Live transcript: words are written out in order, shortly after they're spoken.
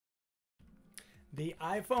The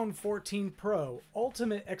iPhone 14 Pro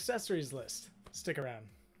Ultimate Accessories List. Stick around.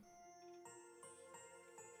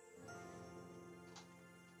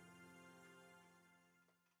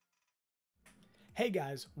 Hey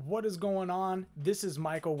guys, what is going on? This is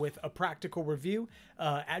Michael with a practical review.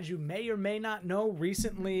 As you may or may not know,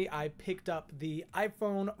 recently I picked up the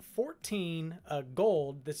iPhone 14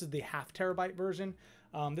 Gold. This is the half terabyte version.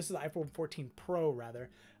 This is the iPhone 14 Pro rather,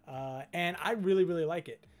 and I really like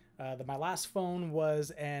it. My last phone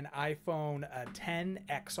was an iPhone 10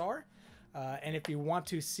 XR. And if you want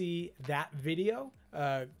to see that video,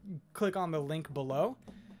 click on the link below.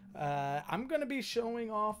 I'm going to be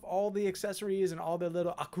showing off all the accessories and all the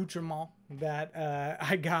little accoutrements that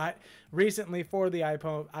I got recently for the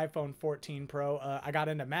iPhone 14 Pro. I got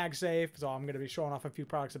into MagSafe, so I'm going to be showing off a few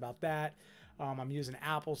products about that. I'm using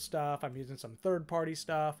Apple stuff. I'm using some third-party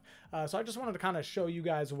stuff. So I just wanted to kind of show you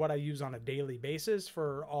guys what I use on a daily basis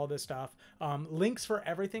for all this stuff. Links for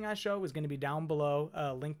everything I show is going to be down below.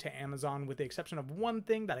 Link to Amazon, with the exception of one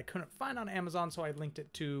thing that I couldn't find on Amazon, so I linked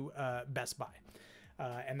it to Best Buy.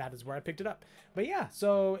 And that is where I picked it up. But yeah,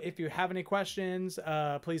 so if you have any questions,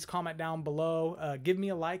 please comment down below. Give me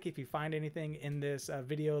a like if you find anything in this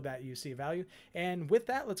video that you see value. And with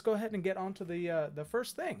that, let's go ahead and get on to the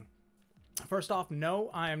first thing. First off, no,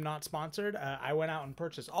 I am not sponsored. I went out and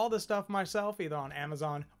purchased all this stuff myself, either on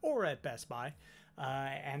Amazon or at Best Buy.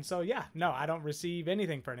 And so, yeah, no, I don't receive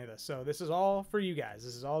anything for any of this. So this is all for you guys.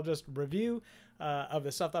 This is all just review of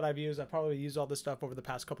the stuff that I've used. I've probably used all this stuff over the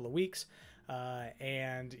past couple of weeks.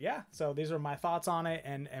 And yeah, so these are my thoughts on it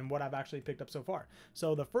and what I've actually picked up so far.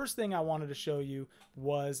 So the first thing I wanted to show you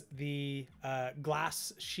was the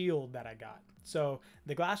glass shield that I got. So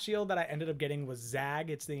the glass shield that I ended up getting was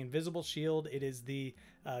Zagg. It's the invisible shield. It is the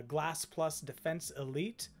Glass Plus Defense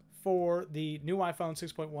Elite for the new iPhone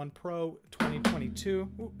 6.1 Pro 2022.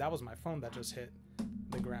 Ooh, that was my phone that just hit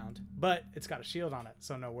the ground, but it's got a shield on it,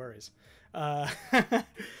 so no worries. But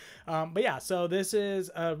yeah, so this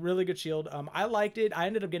is a really good shield. I liked it. I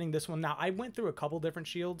ended up getting this one. Now, I went through a couple different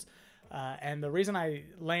shields, and the reason I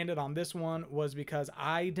landed on this one was because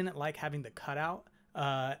I didn't like having the cutout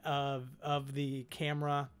of the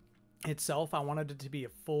camera itself. I wanted it to be a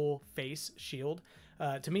full face shield.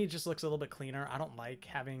 To me, it just looks a little bit cleaner. I don't like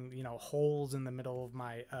having, you know, holes in the middle of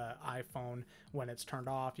my iPhone when it's turned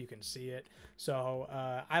off. You can see it. So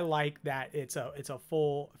I like that it's a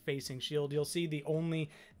full facing shield. You'll see the only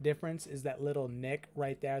difference is that little nick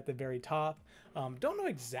right there at the very top. Don't know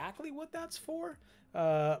exactly what that's for.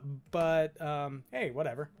 But hey,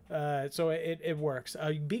 whatever. So it works.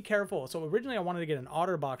 Be careful. So originally I wanted to get an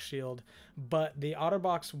OtterBox shield, but the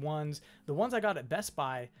OtterBox ones, the ones I got at Best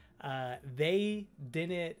Buy, they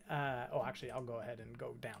didn't, oh, actually, I'll go ahead and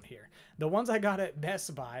go down here. The ones I got at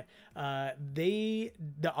Best Buy, the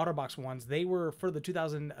OtterBox ones, they were for the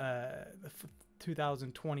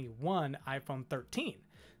 2021 iPhone 13.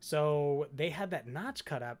 So they had that notch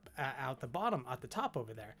cut up out the bottom, at the top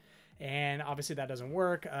over there. And obviously that doesn't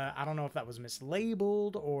work. I don't know if that was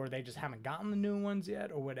mislabeled or they just haven't gotten the new ones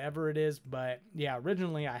yet or whatever it is. But yeah,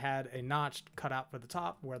 originally I had a notch cut out for the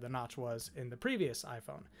top where the notch was in the previous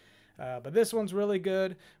iPhone. But this one's really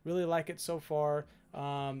good. Really like it so far.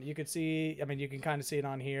 You could see, I mean, you can kind of see it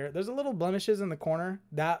on here. There's a little blemishes in the corner.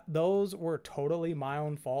 Those were totally my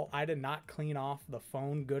own fault. I did not clean off the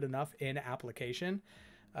phone good enough in application.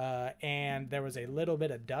 And there was a little bit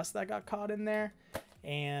of dust that got caught in there.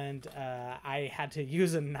 And I had to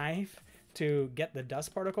use a knife to get the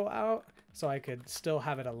dust particle out so I could still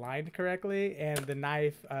have it aligned correctly. And the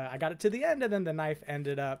knife, I got it to the end, and then the knife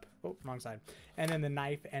ended up, oh, wrong side. And then the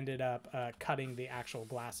knife ended up cutting the actual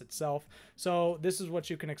glass itself. So this is what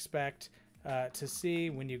you can expect to see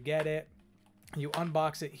when you get it. You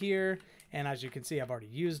unbox it here, and as you can see, I've already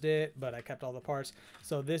used it, but I kept all the parts.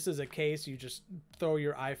 So this is a case. You just throw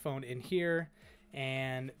your iPhone in here,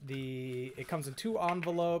 and it comes in 2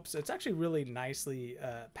 envelopes. It's actually really nicely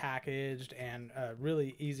packaged and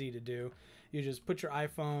really easy to do. You just put your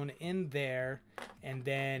iPhone in there, and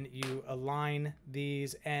then you align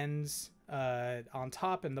these ends on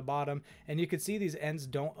top and the bottom, and you can see these ends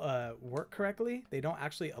don't work correctly. They don't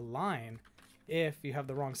actually align if you have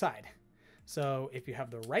the wrong side. So if you have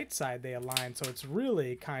the right side, they align. So it's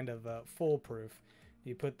really kind of foolproof.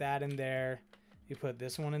 You put that in there, you put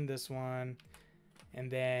this one in this one,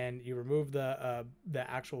 and then you remove the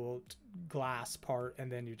actual glass part,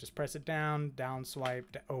 and then you just press it down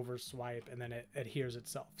swipe, over swipe, and then it adheres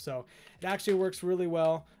itself. So it actually works really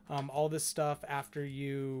well. All this stuff after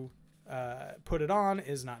you put it on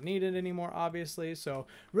is not needed anymore, obviously. So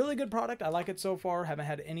really good product. I like it so far. Haven't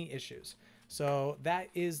had any issues. So that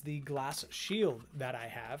is the glass shield that I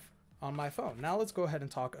have. on my phone. Now let's go ahead and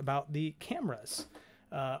talk about the cameras.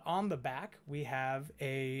 On the back, we have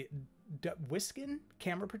a Wiskin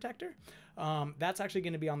camera protector. That's actually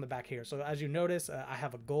going to be on the back here. So as you notice, I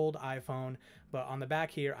have a gold iPhone, but on the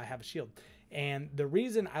back here, I have a shield. And the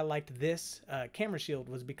reason I liked this camera shield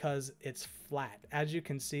was because it's flat. As you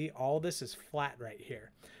can see, all this is flat right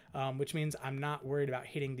here, which means I'm not worried about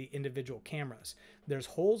hitting the individual cameras. There's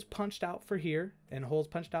holes punched out for here, and holes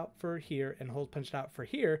punched out for here, and holes punched out for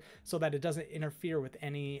here, so that it doesn't interfere with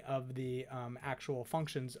any of the actual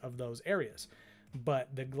functions of those areas.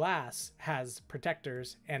 But the glass has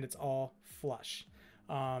protectors, and it's all flush.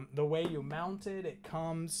 The way you mount it, it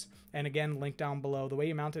comes, and again, link down below, the way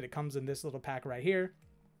you mount it, it comes in this little pack right here,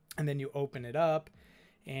 and then you open it up,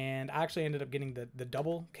 and I actually ended up getting the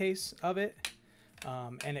double case of it,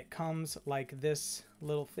 and it comes like this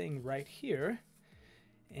little thing right here,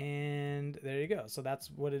 and there you go. So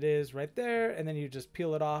that's what it is right there, and then you just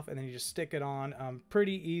peel it off, and then you just stick it on.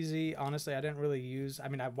 Pretty easy. Honestly, I didn't really use, I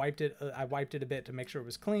mean, I wiped it a bit to make sure it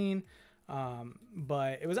was clean.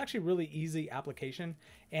 But it was actually really easy application,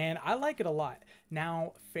 and I like it a lot.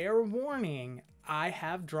 Now, fair warning, I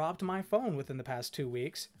have dropped my phone within the past 2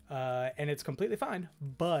 weeks, and it's completely fine,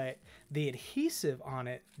 but the adhesive on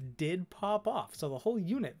it did pop off. So the whole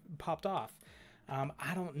unit popped off.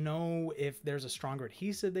 I don't know if there's a stronger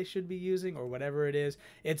adhesive they should be using or whatever it is.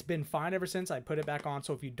 It's been fine ever since I put it back on.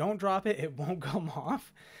 So if you don't drop it, it won't come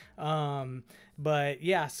off. But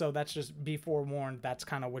yeah, so that's just, be forewarned. That's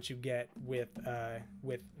kind of what you get with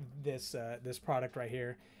this this product right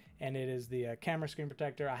here. And it is the camera screen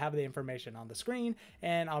protector. I have the information on the screen,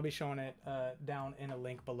 and I'll be showing it down in a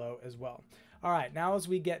link below as well. All right, now as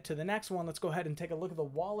we get to the next one, let's go ahead and take a look at the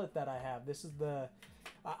wallet that I have. This is the,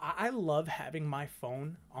 I love having my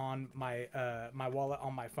phone on my my wallet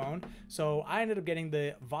on my phone. So I ended up getting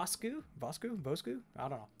the Vosku, I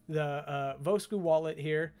don't know, the Vosku wallet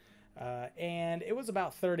here, and it was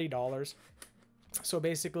about $30. So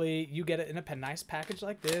basically, you get it in a nice package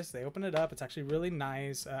like this. They open it up. It's actually really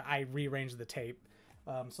nice. I rearranged the tape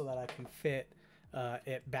so that I can fit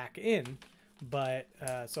it back in. But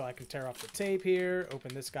so I can tear off the tape here,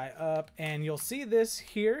 open this guy up, and you'll see this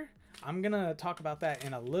here. I'm going to talk about that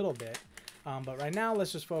in a little bit. But right now,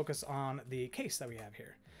 let's just focus on the case that we have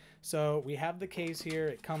here. So we have the case here.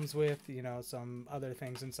 It comes with, you know, some other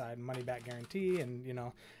things inside, money back guarantee, and, you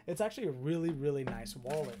know, it's actually a really, really nice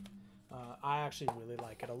wallet. I actually really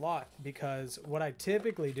like it a lot, because what I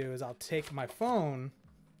typically do is I'll take my phone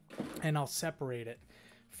and I'll separate it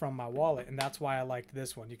from my wallet, and that's why I liked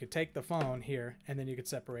this one. You could take the phone here and then you could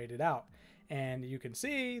separate it out, and you can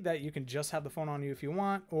see that you can just have the phone on you if you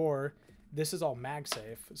want, or this is all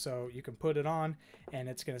MagSafe, so you can put it on and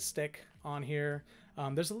it's going to stick on here.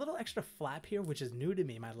 There's a little extra flap here, which is new to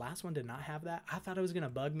me. My last one did not have that. I thought it was going to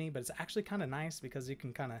bug me, but it's actually kind of nice because you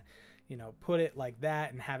can kind of, you know, put it like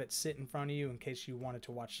that and have it sit in front of you in case you wanted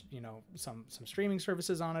to watch, you know, some streaming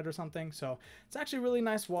services on it or something. So it's actually a really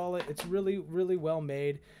nice wallet. It's really, really well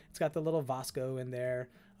made. It's got the little Vasco in there.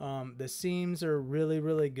 The seams are really,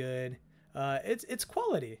 really good. It's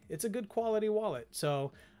quality. It's a good quality wallet.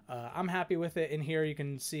 So I'm happy with it. In here you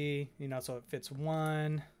can see, you know, so it fits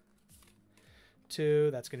 1, 2,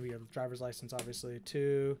 that's going to be your driver's license, obviously,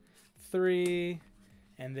 2, 3,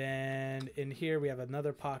 and then in here we have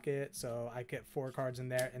another pocket, so I get 4 cards in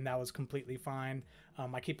there, and that was completely fine.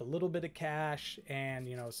 I keep a little bit of cash and,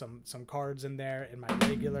 you know, some cards in there in my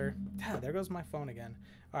regular. There goes my phone again.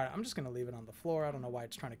 All right, I'm just going to leave it on the floor. I don't know why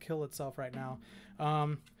it's trying to kill itself right now.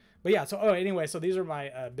 But yeah, so anyway, so these are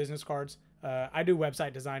my business cards. I do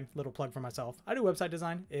website design, little plug for myself. I do website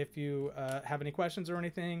design. If you have any questions or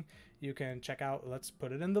anything, you can check out, let's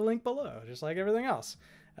put it in the link below, just like everything else.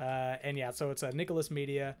 And yeah, so it's a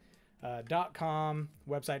nicholasmedia.com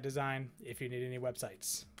website design if you need any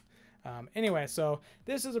websites. Anyway, so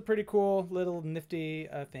this is a pretty cool little nifty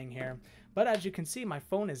thing here. But as you can see, my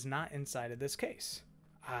phone is not inside of this case.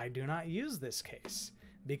 I do not use this case.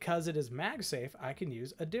 Because it is MagSafe, I can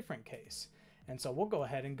use a different case. And so we'll go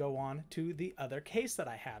ahead and go on to the other case that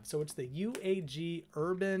I have. So it's the UAG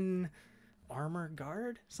Urban Armor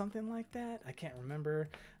Guard, something like that. I can't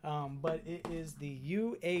remember. But it is the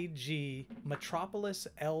UAG Metropolis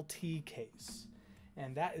LT case.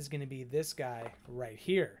 And that is going to be this guy right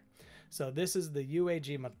here. So this is the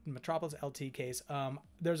UAG Metropolis LT case.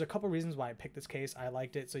 There's a couple reasons why I picked this case. I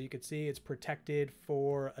liked it. So you could see it's protected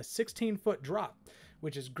for a 16-foot drop,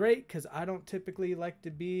 which is great because I don't typically like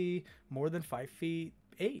to be more than 5'8"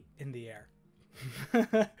 in the air.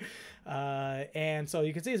 And so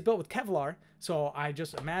you can see it's built with Kevlar. So I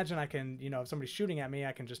just imagine I can, you know, if somebody's shooting at me,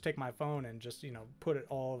 I can just take my phone and just, you know, put it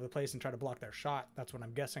all over the place and try to block their shot. That's what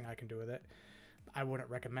I'm guessing I can do with it. I wouldn't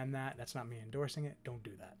recommend that. That's not me endorsing it. Don't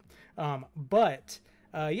do that.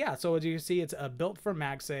 Yeah, so as you can see, it's built for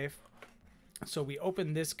MagSafe. So we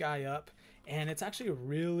open this guy up, and it's actually a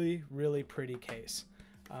really, really pretty case.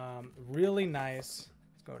 Really nice.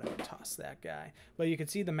 Let's go ahead and toss that guy. But you can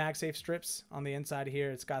see the MagSafe strips on the inside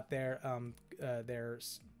here. It's got their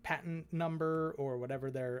patent number or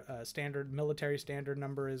whatever their standard military standard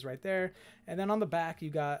number is right there. And then on the back, you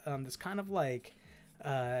got this kind of like,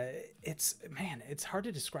 it's hard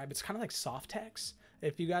to describe. It's kind of like Softex.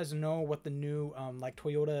 If you guys know what the new like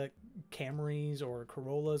Toyota Camrys or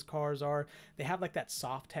Corollas cars are, they have like that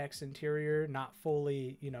Softex interior, not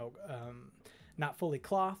fully, you know, not fully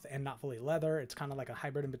cloth and not fully leather. It's kind of like a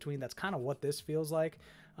hybrid in between. That's kind of what this feels like.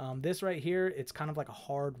 This right here, it's kind of like a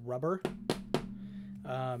hard rubber.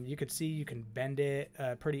 You could see you can bend it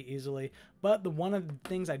pretty easily. But one of the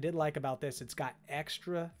things I did like about this, it's got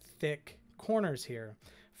extra thick corners here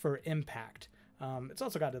for impact. It's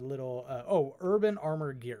also got a little, urban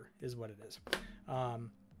armor gear is what it is.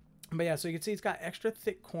 But yeah, so you can see it's got extra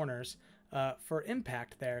thick corners for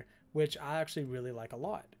impact there, which I actually really like a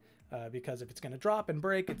lot. Because if it's going to drop and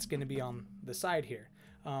break, it's going to be on the side here.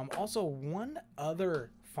 Also, one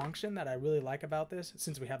other function that I really like about this,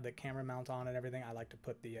 since we have the camera mount on and everything, I like to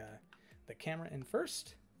put the camera in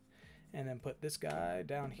first, and then put this guy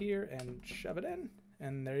down here and shove it in,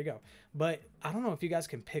 and there you go. But I don't know if you guys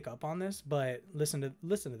can pick up on this, but listen to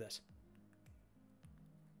this.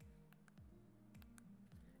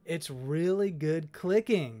 It's really good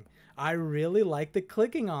clicking. I really like the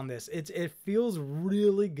clicking on this. It feels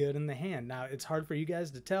really good in the hand. Now, it's hard for you guys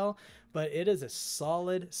to tell, but it is a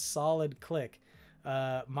solid click.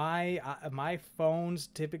 My phones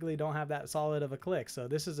typically don't have that solid of a click. So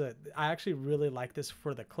I actually really like this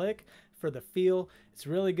for the click, for the feel. It's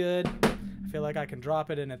really good. I feel like I can drop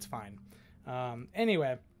it and it's fine.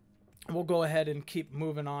 Anyway, we'll go ahead and keep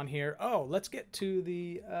moving on here. Oh, let's get to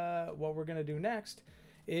the, what we're going to do next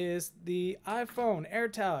is the iPhone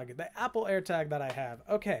AirTag, the Apple AirTag that I have.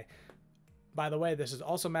 Okay, by the way, this is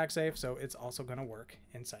also MagSafe, so it's also going to work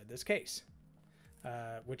inside this case,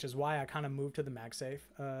 which is why I kind of moved to the MagSafe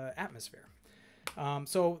atmosphere.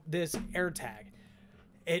 So this AirTag,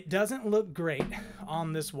 it doesn't look great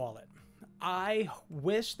on this wallet. I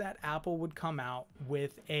wish that Apple would come out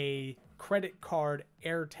with a credit card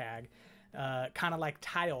AirTag, kind of like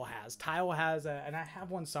Tile has. Tile has, and I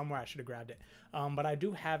have one somewhere. I should have grabbed it. But I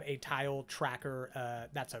do have a Tile tracker.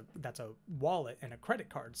 That's a wallet and a credit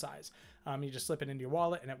card size. You just slip it into your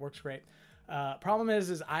wallet and it works great. Problem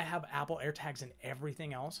is I have Apple AirTags in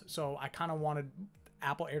everything else. So I kind of wanted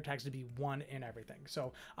Apple AirTags to be one in everything.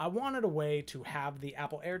 So I wanted a way to have the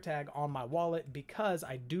Apple AirTag on my wallet because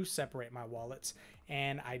I do separate my wallets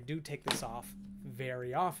and I do take this off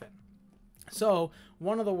very often. So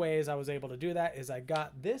one of the ways I was able to do that is I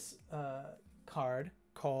got this card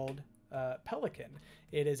called Pelican.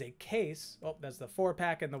 It is a case. Oh, that's the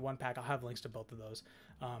 4-pack and the 1-pack. I'll have links to both of those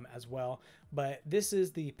as well. But this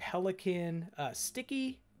is the Pelican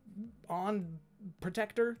sticky on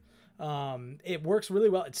protector. It works really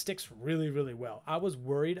well. It sticks really well. I was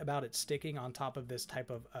worried about it sticking on top of this type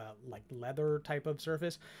of like leather type of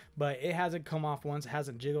surface, but it hasn't come off once. It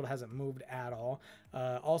hasn't jiggled, hasn't moved at all.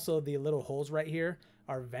 Also, the little holes right here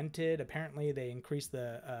are vented. Apparently, they increase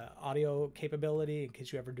the audio capability in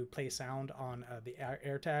case you ever do play sound on the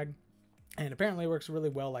AirTag, and apparently it works really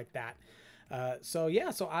well like that. So yeah,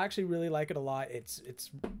 so I actually really like it a lot. It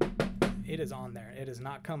is on there. It is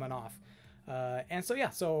not coming off. And so yeah,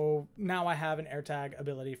 so now I have an AirTag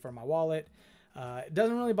ability for my wallet. It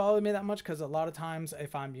doesn't really bother me that much because a lot of times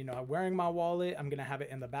if I'm, wearing my wallet, I'm going to have it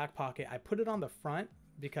in the back pocket. I put it on the front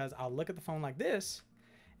because I'll look at the phone like this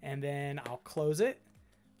and then I'll close it,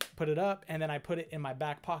 put it up, and then I put it in my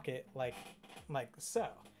back pocket like so.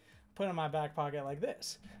 Put it in my back pocket like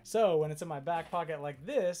this. So when it's in my back pocket like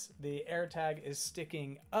this, the AirTag is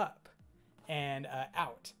sticking up and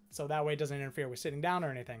out. So that way it doesn't interfere with sitting down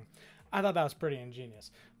or anything. I thought that was pretty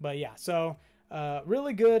ingenious. But yeah, so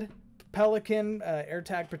really good. Pelican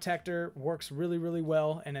AirTag protector works really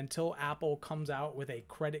well. And until Apple comes out with a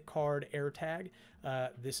credit card AirTag,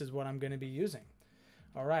 this is what I'm going to be using.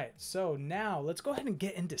 All right, so now let's go ahead and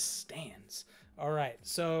get into stands. All right,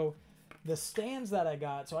 so the stands that I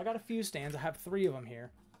got, so I got a few stands. I have 3 of them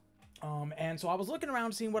here. And so I was looking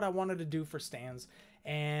around seeing what I wanted to do for stands.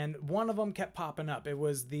 and one of them kept popping up. It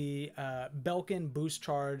was the Belkin Boost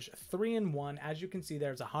Charge 3-in-1. As you can see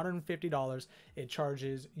there, it's $150. It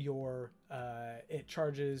charges your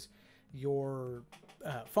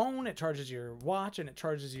phone, it charges your watch, and it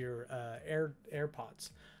charges your AirPods,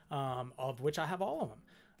 of which I have all of them.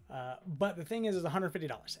 But the thing is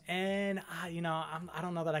 $150, and I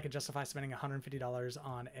don't know that I could justify spending $150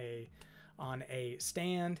 on a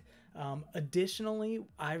stand. Additionally,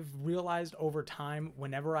 I've realized over time,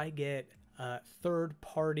 whenever I get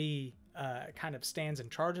third-party kind of stands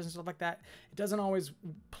and charges and stuff like that, it doesn't always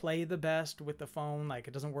play the best with the phone. Like,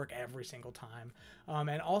 it doesn't work every single time.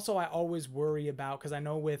 And also I always worry about, because I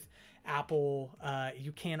know with Apple,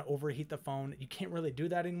 you can overheat the phone. You can't really do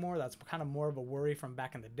that anymore. That's kind of more of a worry from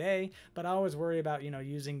back in the day, but I always worry about,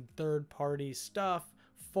 using third-party stuff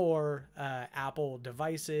for Apple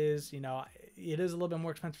devices. It is a little bit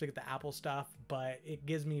more expensive to get the Apple stuff, but it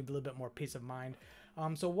gives me a little bit more peace of mind.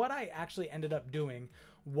 So what I actually ended up doing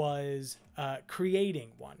was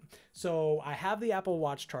creating one. So I have the Apple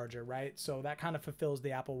Watch charger, right? So that kind of fulfills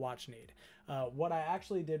the Apple Watch need. What I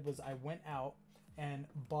actually did was I went out and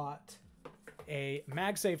bought a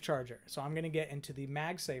MagSafe charger. So I'm going to get into the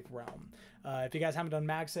MagSafe realm. If you guys haven't done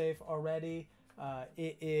MagSafe already,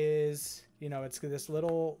 it is, it's this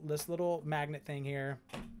little magnet thing here.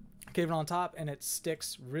 Keep it on top, and it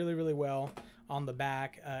sticks really, really well on the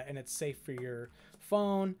back, and it's safe for your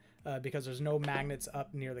phone because there's no magnets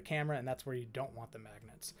up near the camera, and that's where you don't want the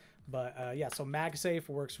magnets. But yeah, so MagSafe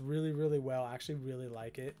works really, really well. I actually really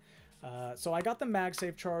like it. So I got the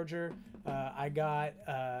MagSafe charger. I got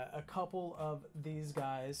a couple of these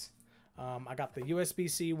guys. I got the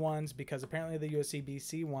USB-C ones because apparently the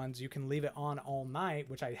USB-C ones, you can leave it on all night,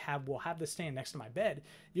 which will have the stand next to my bed.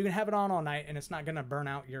 You can have it on all night and it's not going to burn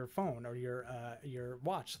out your phone or your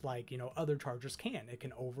watch like, other chargers can. It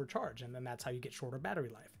can overcharge, and then that's how you get shorter battery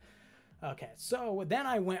life. Okay, so then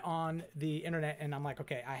I went on the internet and I'm like,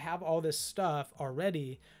 okay, I have all this stuff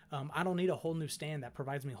already. I don't need a whole new stand that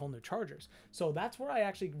provides me whole new chargers. So that's where I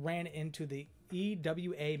actually ran into the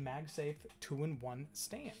EWA MagSafe 2-in-1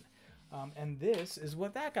 stand. And this is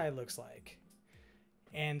what that guy looks like.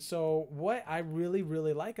 And so what I really,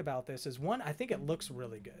 really like about this is, one, I think it looks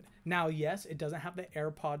really good. Now, yes, it doesn't have the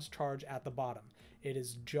AirPods charge at the bottom. It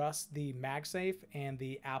is just the MagSafe and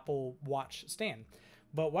the Apple Watch stand.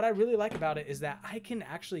 But what I really like about it is that I can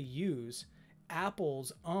actually use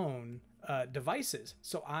Apple's own devices.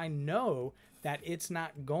 So I know that it's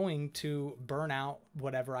not going to burn out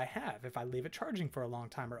whatever I have if I leave it charging for a long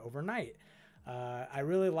time or overnight. I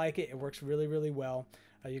really like it. It works really, really well.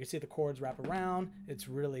 You can see the cords wrap around. It's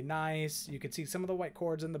really nice. You can see some of the white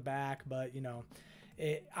cords in the back, but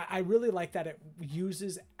I really like that it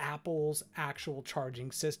uses Apple's actual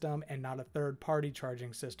charging system and not a third-party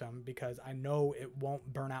charging system, because I know it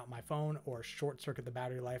won't burn out my phone or short circuit the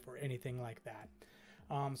battery life or anything like that.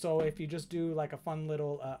 So if you just do like a fun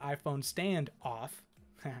little iPhone standoff,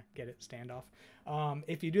 get it, standoff.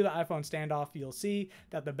 If you do the iPhone standoff, you'll see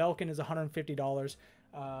that the Belkin is $150.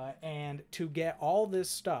 And to get all this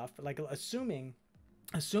stuff, like assuming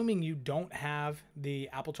you don't have the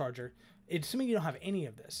Apple charger, assuming you don't have any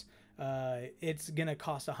of this, it's gonna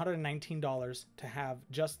cost $119 to have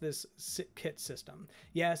just this kit system.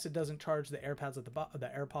 Yes, it doesn't charge the AirPods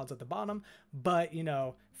at the bottom, but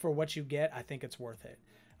for what you get, I think it's worth it.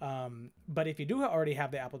 But if you do already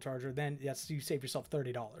have the Apple charger, then yes, you save yourself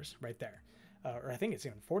 $30 right there. Or I think it's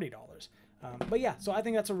even $40. But yeah, so I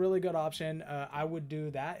think that's a really good option. I would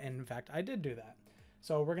do that. And in fact, I did do that.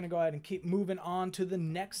 So we're going to go ahead and keep moving on to the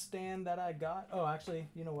next stand that I got. Oh, actually,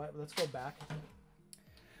 you know what? Let's go back.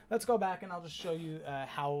 Let's go back and I'll just show you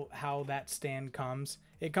how that stand comes.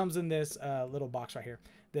 It comes in this little box right here.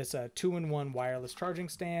 This 2-in-1 wireless charging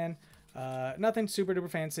stand. Nothing super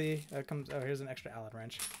duper fancy. Here's an extra Allen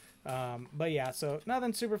wrench. But yeah, so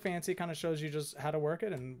nothing super fancy. Kind of shows you just how to work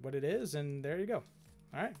it and what it is, and there you go.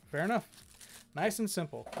 All right, fair enough. Nice and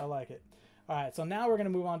simple. I like it. All right, so now we're gonna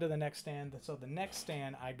move on to the next stand. So the next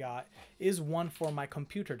stand I got is one for my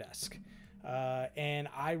computer desk, and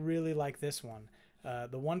I really like this one.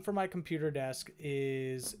 The one for my computer desk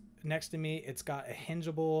is next to me. It's got a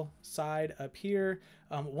hingeable side up here.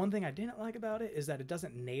 One thing I didn't like about it is that it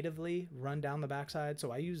doesn't natively run down the backside,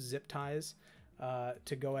 so I use zip ties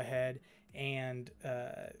to go ahead and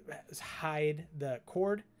hide the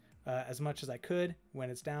cord as much as I could when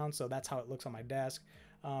it's down. So that's how it looks on my desk.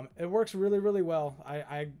 It works really, really well.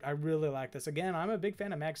 I really like this. Again, I'm a big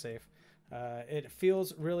fan of MagSafe. It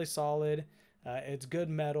feels really solid. It's good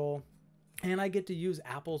metal, and I get to use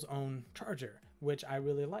Apple's own charger, which I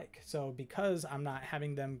really like. So because I'm not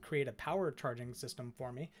having them create a power charging system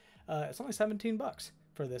for me, it's only 17 bucks.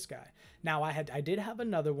 for this guy. Now I did have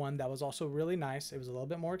another one that was also really nice. It was a little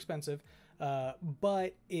bit more expensive,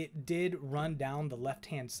 but it did run down the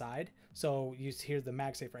left-hand side. So you hear the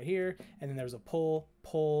MagSafe right here, and then there's a pull,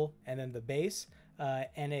 and then the base.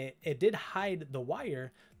 And it did hide the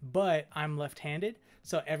wire, but I'm left-handed,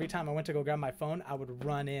 so every time I went to go grab my phone, I would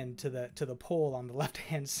run into the pole on the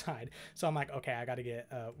left-hand side. So I'm like, okay, I got to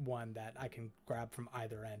get one that I can grab from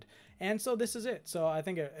either end. And so this is it. So I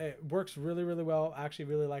think it works really, really well. I actually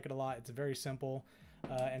really like it a lot. It's very simple,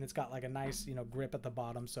 and it's got like a nice, you know, grip at the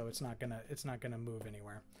bottom, so it's not gonna move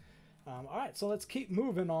anywhere. All right, so let's keep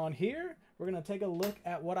moving on here. We're gonna take a look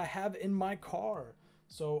at what I have in my car.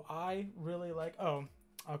 So I really like, oh,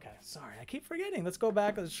 okay, sorry, I keep forgetting. Let's go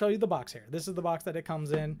back, let's show you the box here. This is the box that it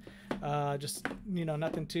comes in. Just, you know,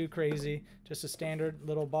 nothing too crazy, just a standard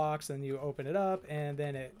little box. Then you open it up, and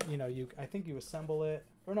then it, you know, I think you assemble it,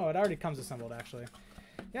 or no, it already comes assembled actually.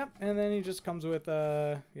 Yep, and then it just comes with,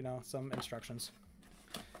 you know, some instructions.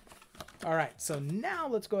 All right, so now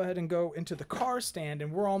let's go ahead and go into the car stand,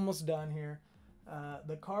 and we're almost done here.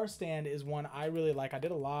 The car stand is one I really like. I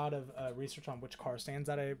did a lot of research on which car stands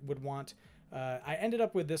that I would want. I ended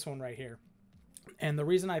up with this one right here. And the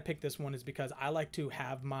reason I picked this one is because I like to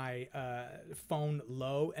have my phone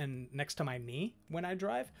low and next to my knee when I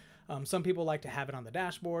drive. Some people like to have it on the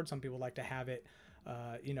dashboard. Some people like to have it,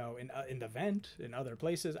 you know, in the vent, in other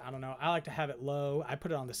places. I don't know. I like to have it low. I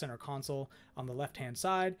put it on the center console on the left-hand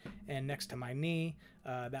side and next to my knee.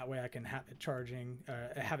 That way I can have it charging,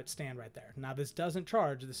 have it stand right there. Now this doesn't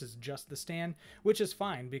charge. This is just the stand, which is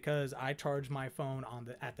fine because I charge my phone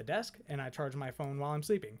at the desk, and I charge my phone while I'm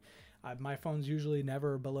sleeping. My phone's usually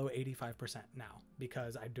never below 85% now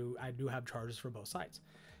because I do have charges for both sides.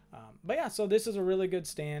 But yeah, so this is a really good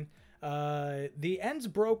stand. The ends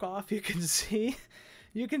broke off. You can see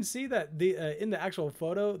that in the actual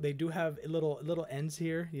photo, they do have little ends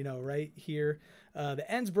here, you know, right here. The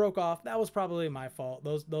ends broke off. That was probably my fault.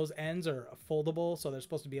 Those ends are foldable, so they're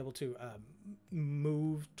supposed to be able to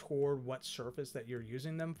move toward what surface that you're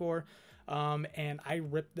using them for. And I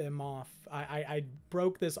ripped them off. I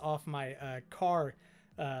broke this off my car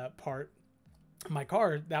part. My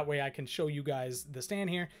car, that way I can show you guys the stand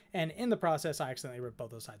here, and in the process I accidentally ripped both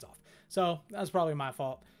those sides off, so that's probably my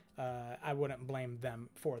fault. I wouldn't blame them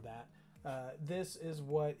for that. This is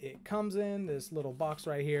what it comes in, this little box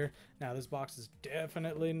right here. Now this box is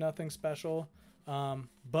definitely nothing special,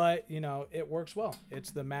 but you know, it works well. It's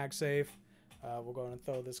the MagSafe. We'll go ahead and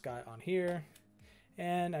throw this guy on here,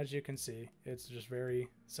 and as you can see, it's just very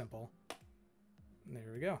simple.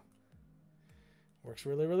 There we go. Works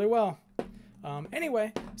really, really well.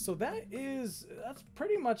 Anyway, so that's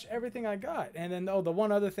pretty much everything I got. And then, oh, the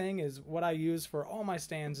one other thing is what I use for all my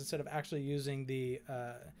stands instead of actually using the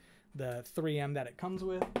 3M that it comes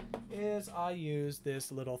with is I use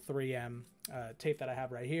this little 3M tape that I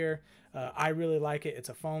have right here. I really like it. It's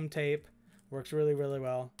a foam tape. Works really, really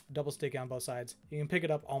well. Double sticky on both sides. You can pick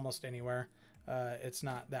it up almost anywhere. It's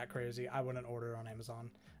not that crazy. I wouldn't order it on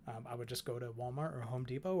Amazon. I would just go to Walmart or Home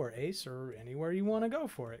Depot or Ace or anywhere you want to go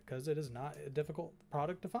for it, because it is not a difficult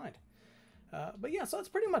product to find. But yeah, so that's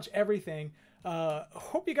pretty much everything.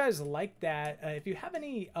 Hope you guys like that. If you have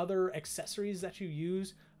any other accessories that you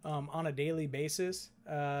use on a daily basis,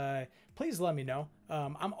 please let me know.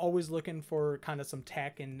 I'm always looking for kind of some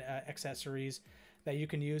tech and accessories that you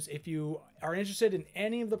can use. If you are interested in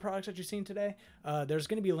any of the products that you've seen today, there's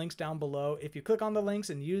going to be links down below. If you click on the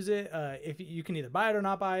links and use it, if you can either buy it or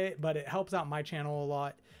not buy it, but it helps out my channel a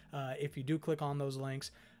lot if you do click on those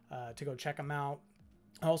links to go check them out.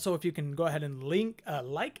 Also, if you can go ahead and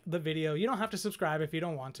like the video. You don't have to subscribe if you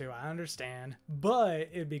don't want to, I understand, but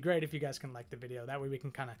it'd be great if you guys can like the video. That way we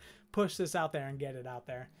can kind of push this out there and get it out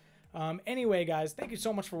there. Anyway, guys, thank you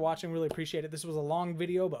so much for watching. Really appreciate it. This was a long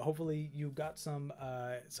video, but hopefully you got some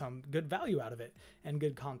good value out of it and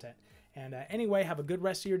good content. And anyway, have a good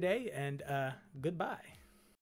rest of your day, and goodbye.